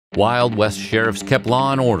Wild West sheriffs kept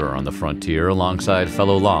law and order on the frontier alongside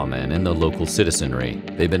fellow lawmen and the local citizenry.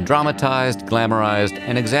 They've been dramatized, glamorized,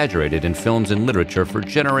 and exaggerated in films and literature for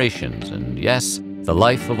generations. And yes, the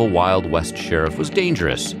life of a Wild West sheriff was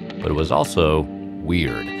dangerous, but it was also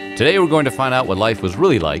weird. Today we're going to find out what life was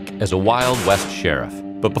really like as a Wild West sheriff.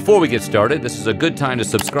 But before we get started, this is a good time to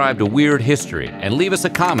subscribe to Weird History and leave us a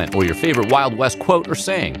comment or your favorite Wild West quote or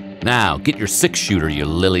saying. Now, get your six-shooter, you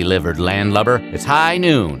lily-livered landlubber. It's high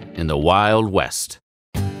noon in the Wild West.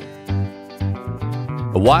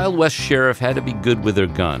 A Wild West sheriff had to be good with their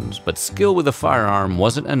guns, but skill with a firearm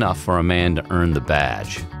wasn't enough for a man to earn the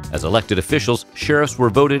badge. As elected officials, sheriffs were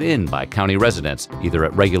voted in by county residents, either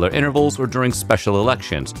at regular intervals or during special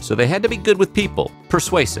elections, so they had to be good with people,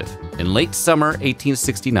 persuasive. In late summer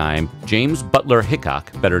 1869, James Butler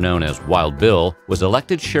Hickok, better known as Wild Bill, was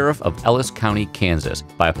elected sheriff of Ellis County, Kansas,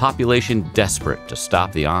 by a population desperate to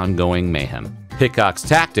stop the ongoing mayhem. Hickok's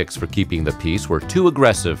tactics for keeping the peace were too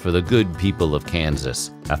aggressive for the good people of Kansas.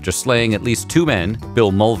 After slaying at least two men,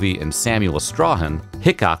 Bill Mulvey and Samuel Strahan,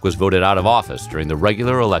 Hickok was voted out of office during the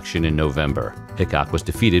regular election in November. Hickok was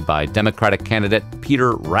defeated by Democratic candidate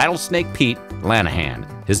Peter Rattlesnake Pete Lanahan,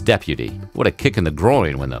 his deputy. What a kick in the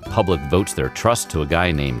groin when the public votes their trust to a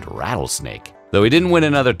guy named Rattlesnake. Though he didn't win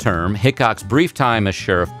another term, Hickok's brief time as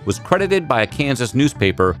sheriff was credited by a Kansas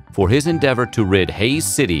newspaper for his endeavor to rid Hays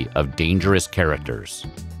City of dangerous characters.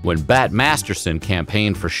 When Bat Masterson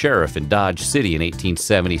campaigned for sheriff in Dodge City in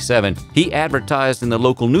 1877, he advertised in the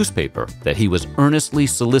local newspaper that he was earnestly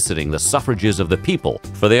soliciting the suffrages of the people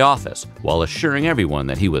for the office, while assuring everyone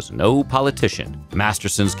that he was no politician.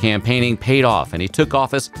 Masterson's campaigning paid off, and he took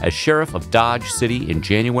office as sheriff of Dodge City in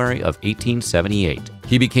January of 1878.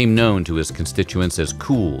 He became known to his constituents as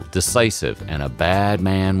cool, decisive, and a bad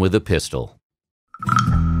man with a pistol.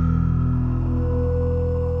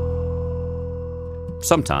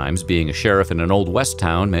 Sometimes being a sheriff in an Old West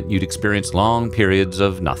town meant you'd experience long periods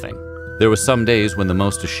of nothing. There were some days when the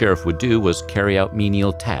most a sheriff would do was carry out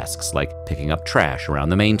menial tasks like picking up trash around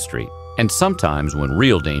the main street. And sometimes when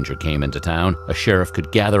real danger came into town, a sheriff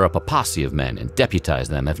could gather up a posse of men and deputize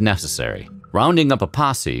them if necessary. Rounding up a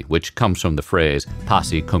posse, which comes from the phrase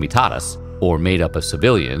posse comitatus, or made up of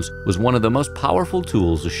civilians, was one of the most powerful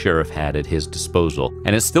tools a sheriff had at his disposal,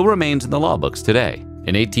 and it still remains in the law books today.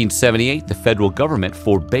 In 1878, the federal government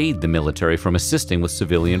forbade the military from assisting with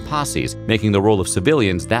civilian posses, making the role of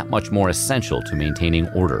civilians that much more essential to maintaining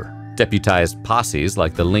order. Deputized posses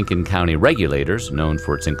like the Lincoln County Regulators, known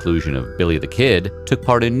for its inclusion of Billy the Kid, took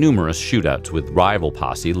part in numerous shootouts with rival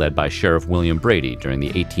posse led by Sheriff William Brady during the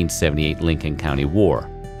 1878 Lincoln County War.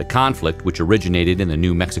 The conflict, which originated in the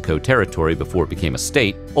New Mexico Territory before it became a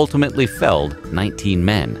state, ultimately felled 19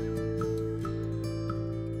 men.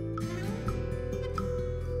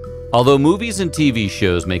 Although movies and TV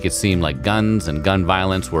shows make it seem like guns and gun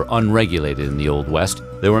violence were unregulated in the Old West,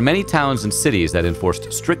 there were many towns and cities that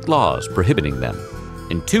enforced strict laws prohibiting them.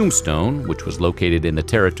 In Tombstone, which was located in the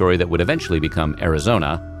territory that would eventually become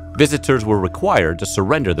Arizona, visitors were required to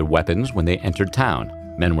surrender their weapons when they entered town.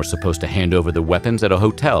 Men were supposed to hand over their weapons at a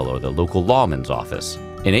hotel or the local lawman's office.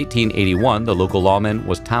 In 1881, the local lawman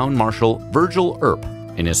was Town Marshal Virgil Earp.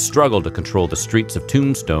 In his struggle to control the streets of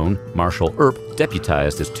Tombstone, Marshal Earp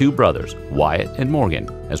deputized his two brothers, Wyatt and Morgan,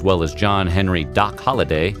 as well as John Henry Doc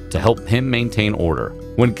Holliday, to help him maintain order.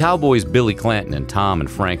 When cowboys Billy Clanton and Tom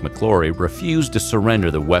and Frank McClory refused to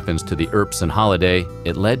surrender their weapons to the Earps and Holliday,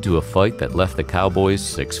 it led to a fight that left the cowboys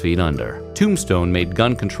 6 feet under. Tombstone made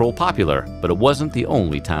gun control popular, but it wasn't the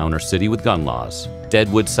only town or city with gun laws.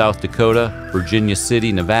 Deadwood, South Dakota, Virginia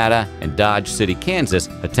City, Nevada, and Dodge City, Kansas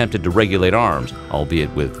attempted to regulate arms, albeit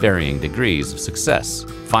with varying degrees of success.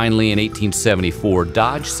 Finally, in 1874,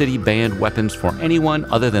 Dodge City banned weapons for anyone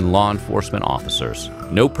other than law enforcement officers.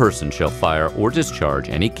 No person shall fire or discharge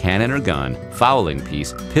any cannon or gun, fowling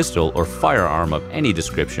piece, pistol, or firearm of any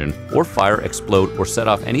description, or fire, explode, or set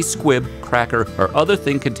off any squib, cracker, or other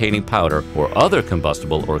thing containing powder or other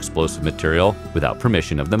combustible or explosive material without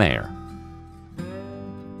permission of the mayor.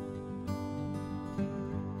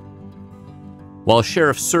 While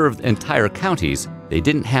sheriffs served entire counties, they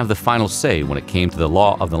didn't have the final say when it came to the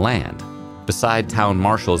law of the land. Beside town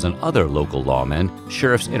marshals and other local lawmen,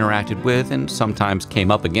 sheriffs interacted with and sometimes came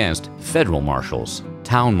up against federal marshals.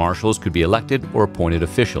 Town marshals could be elected or appointed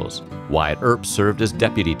officials. Wyatt Earp served as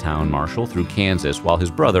deputy town marshal through Kansas, while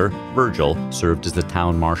his brother, Virgil, served as the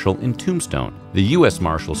town marshal in Tombstone. The U.S.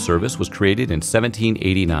 Marshal Service was created in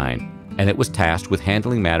 1789, and it was tasked with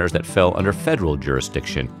handling matters that fell under federal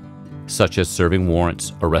jurisdiction, such as serving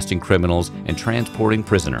warrants, arresting criminals, and transporting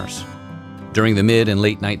prisoners. During the mid and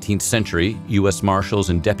late 19th century, U.S. Marshals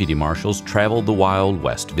and deputy marshals traveled the Wild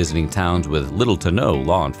West, visiting towns with little to no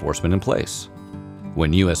law enforcement in place.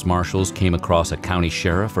 When U.S. Marshals came across a county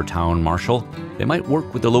sheriff or town marshal, they might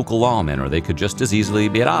work with the local lawmen, or they could just as easily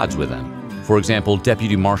be at odds with them. For example,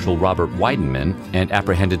 Deputy Marshal Robert Weidenman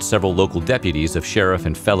apprehended several local deputies of Sheriff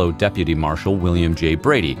and fellow Deputy Marshal William J.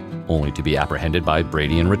 Brady, only to be apprehended by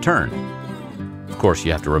Brady in return. Of course,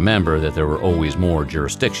 you have to remember that there were always more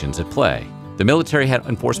jurisdictions at play. The military had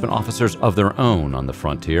enforcement officers of their own on the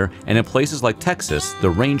frontier, and in places like Texas, the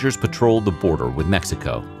Rangers patrolled the border with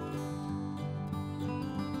Mexico.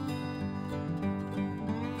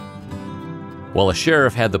 While a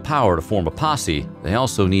sheriff had the power to form a posse, they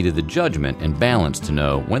also needed the judgment and balance to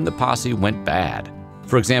know when the posse went bad.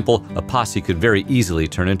 For example, a posse could very easily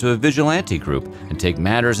turn into a vigilante group and take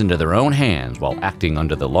matters into their own hands while acting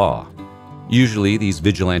under the law. Usually, these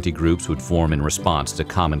vigilante groups would form in response to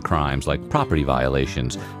common crimes like property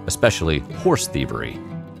violations, especially horse thievery.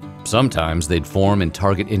 Sometimes they'd form and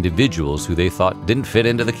target individuals who they thought didn't fit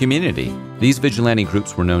into the community. These vigilante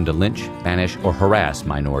groups were known to lynch, banish, or harass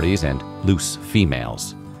minorities and loose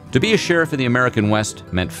females. To be a sheriff in the American West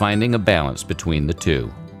meant finding a balance between the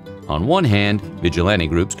two. On one hand, vigilante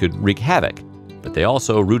groups could wreak havoc, but they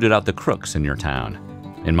also rooted out the crooks in your town.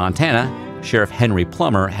 In Montana, Sheriff Henry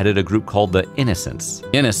Plummer headed a group called the Innocents.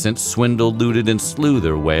 Innocents swindled, looted, and slew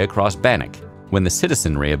their way across Bannock. When the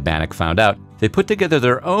citizenry of Bannock found out, they put together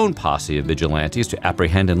their own posse of vigilantes to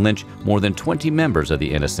apprehend and lynch more than 20 members of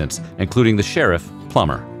the Innocents, including the sheriff,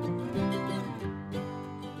 Plummer.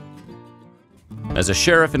 As a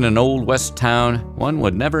sheriff in an Old West town, one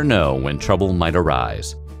would never know when trouble might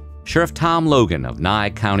arise. Sheriff Tom Logan of Nye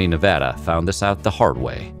County, Nevada, found this out the hard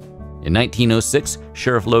way. In 1906,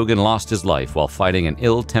 Sheriff Logan lost his life while fighting an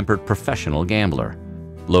ill-tempered professional gambler.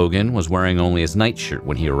 Logan was wearing only his nightshirt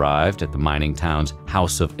when he arrived at the mining town's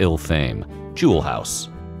House of Ill Fame, Jewel House.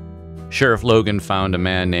 Sheriff Logan found a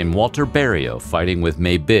man named Walter Berrio fighting with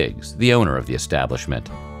May Biggs, the owner of the establishment.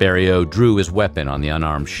 Berrio drew his weapon on the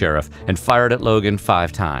unarmed sheriff and fired at Logan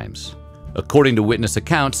 5 times. According to witness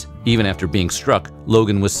accounts, even after being struck,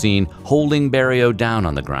 Logan was seen holding Berrio down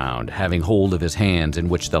on the ground, having hold of his hands in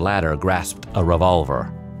which the latter grasped a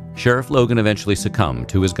revolver. Sheriff Logan eventually succumbed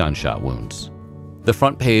to his gunshot wounds. The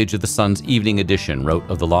front page of the Sun's evening edition wrote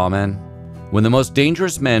of the lawmen, "When the most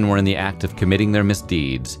dangerous men were in the act of committing their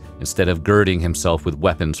misdeeds, instead of girding himself with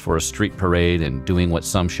weapons for a street parade and doing what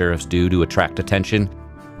some sheriffs do to attract attention,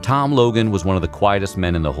 Tom Logan was one of the quietest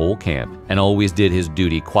men in the whole camp and always did his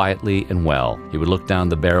duty quietly and well. He would look down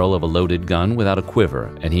the barrel of a loaded gun without a quiver,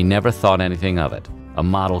 and he never thought anything of it. A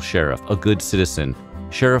model sheriff, a good citizen,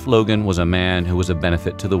 Sheriff Logan was a man who was a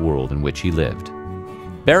benefit to the world in which he lived."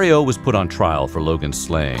 Berrio was put on trial for Logan's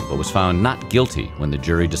slaying, but was found not guilty when the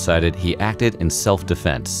jury decided he acted in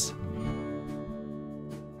self-defense.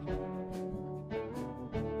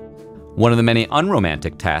 One of the many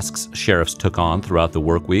unromantic tasks sheriffs took on throughout the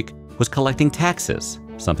work week was collecting taxes,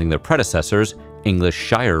 something their predecessors, English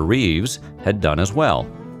shire reeves, had done as well.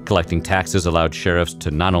 Collecting taxes allowed sheriffs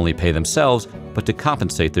to not only pay themselves, but to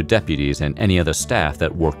compensate their deputies and any other staff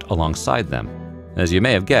that worked alongside them. As you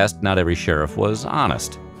may have guessed, not every sheriff was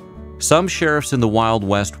honest. Some sheriffs in the Wild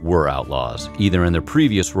West were outlaws, either in their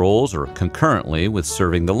previous roles or concurrently with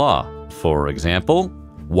serving the law. For example,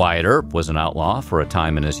 Wyatt Earp was an outlaw for a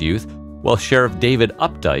time in his youth, while Sheriff David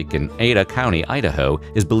Updike in Ada County, Idaho,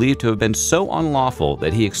 is believed to have been so unlawful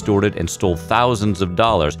that he extorted and stole thousands of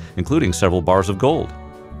dollars, including several bars of gold.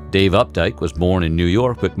 Dave Updike was born in New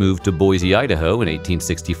York but moved to Boise, Idaho in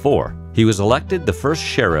 1864. He was elected the first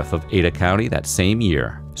sheriff of Ada County that same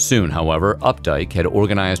year. Soon, however, Updike had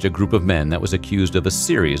organized a group of men that was accused of a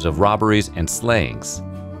series of robberies and slayings.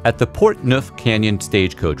 At the Port Neuf Canyon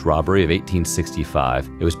stagecoach robbery of 1865,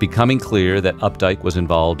 it was becoming clear that Updike was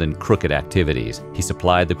involved in crooked activities. He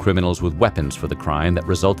supplied the criminals with weapons for the crime that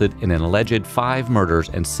resulted in an alleged 5 murders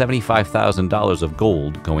and $75,000 of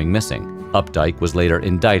gold going missing. Updike was later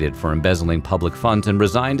indicted for embezzling public funds and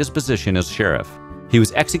resigned his position as sheriff. He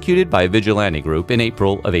was executed by a vigilante group in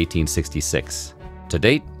April of 1866. To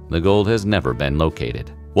date, the gold has never been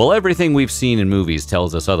located. While everything we've seen in movies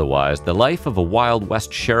tells us otherwise, the life of a Wild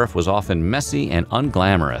West sheriff was often messy and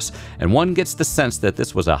unglamorous, and one gets the sense that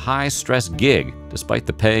this was a high-stress gig. Despite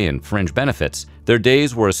the pay and fringe benefits, their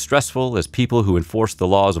days were as stressful as people who enforce the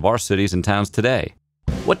laws of our cities and towns today.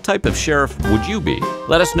 What type of sheriff would you be?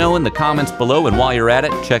 Let us know in the comments below, and while you're at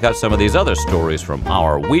it, check out some of these other stories from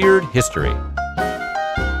our weird history.